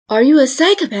Are you a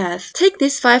psychopath? Take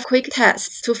these 5 quick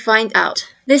tests to find out.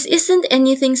 This isn't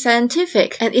anything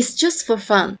scientific, and it's just for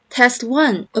fun. Test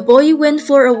 1. A boy went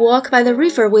for a walk by the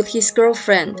river with his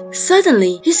girlfriend.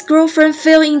 Suddenly, his girlfriend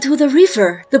fell into the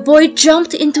river. The boy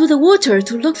jumped into the water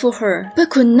to look for her, but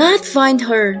could not find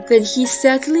her. Then he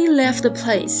sadly left the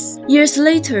place. Years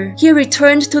later, he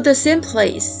returned to the same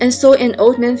place and saw an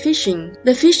old man fishing.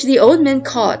 The fish the old man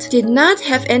caught did not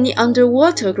have any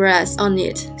underwater grass on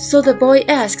it. So the boy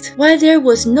asked why there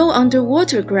was no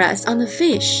underwater grass on the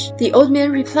fish. The old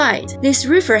man replied, "This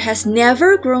river has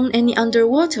never grown any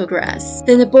underwater grass."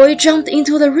 Then the boy jumped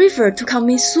into the river to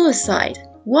commit suicide.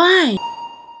 Why?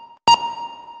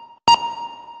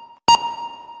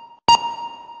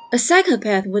 A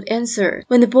psychopath would answer,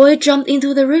 when the boy jumped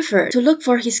into the river to look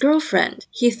for his girlfriend,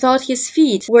 he thought his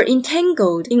feet were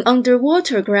entangled in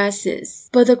underwater grasses,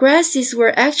 but the grasses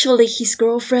were actually his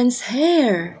girlfriend's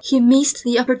hair. He missed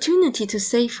the opportunity to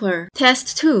save her.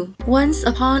 Test 2. Once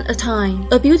upon a time,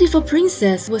 a beautiful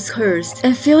princess was cursed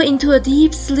and fell into a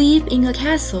deep sleep in a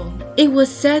castle. It was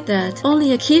said that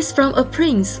only a kiss from a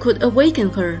prince could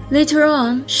awaken her. Later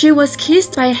on, she was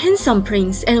kissed by a handsome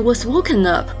prince and was woken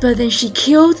up, but then she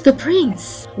killed the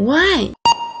prince. Why?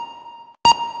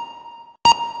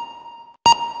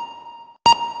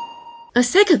 A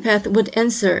psychopath would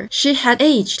answer, she had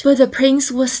aged, but the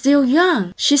prince was still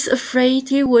young. She's afraid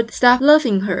he would stop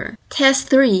loving her. Test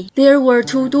 3. There were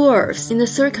 2 dwarfs in the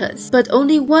circus, but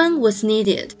only one was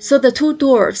needed. So the 2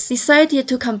 dwarfs decided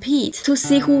to compete to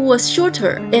see who was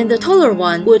shorter, and the taller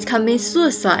one would commit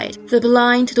suicide. The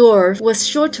blind dwarf was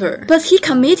shorter, but he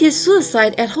committed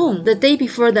suicide at home the day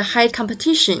before the height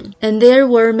competition, and there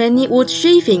were many wood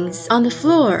shavings on the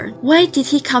floor. Why did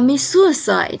he commit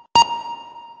suicide?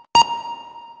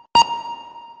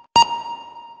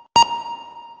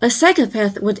 A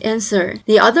psychopath would answer,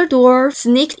 the other dwarf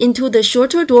sneaked into the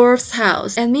shorter dwarf's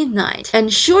house at midnight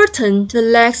and shortened the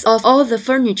legs of all the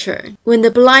furniture. When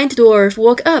the blind dwarf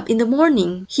woke up in the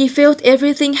morning, he felt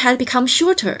everything had become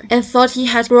shorter and thought he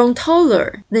had grown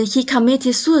taller. Then he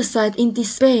committed suicide in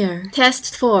despair.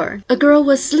 Test 4. A girl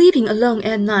was sleeping alone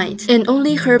at night, and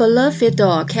only her beloved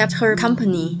dog kept her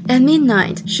company. At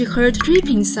midnight, she heard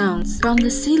dripping sounds from the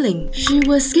ceiling. She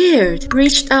was scared,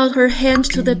 reached out her hand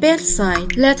to the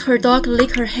bedside, let her dog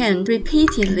lick her hand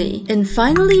repeatedly, and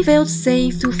finally felt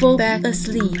safe to fall back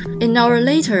asleep. An hour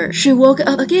later, she woke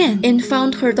up again and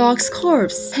found her dog's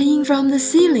corpse hanging from the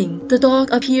ceiling. The dog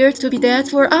appeared to be dead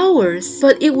for hours,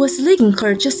 but it was licking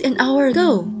her just an hour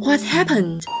ago. What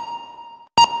happened?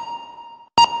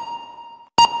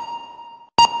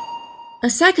 A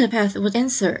psychopath would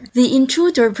answer, the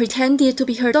intruder pretended to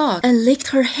be her dog and licked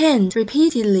her hand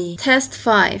repeatedly. Test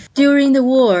 5. During the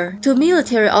war, 2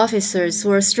 military officers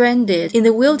were stranded in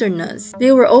the wilderness.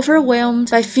 They were overwhelmed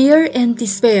by fear and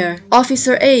despair.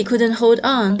 Officer A couldn't hold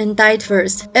on and died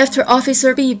first. After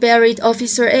Officer B buried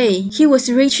Officer A, he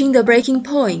was reaching the breaking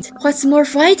point. What's more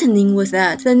frightening was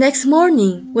that the next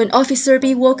morning, when Officer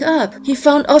B woke up, he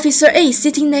found Officer A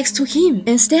sitting next to him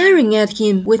and staring at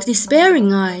him with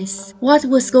despairing eyes. What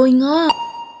was going on?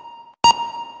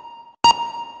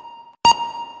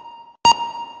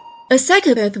 A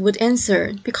psychopath would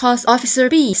answer, because Officer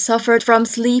B suffered from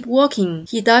sleepwalking.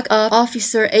 He dug up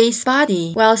Officer A's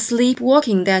body while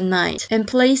sleepwalking that night and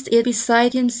placed it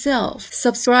beside himself.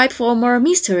 Subscribe for more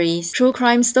mysteries, true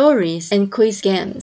crime stories, and quiz games.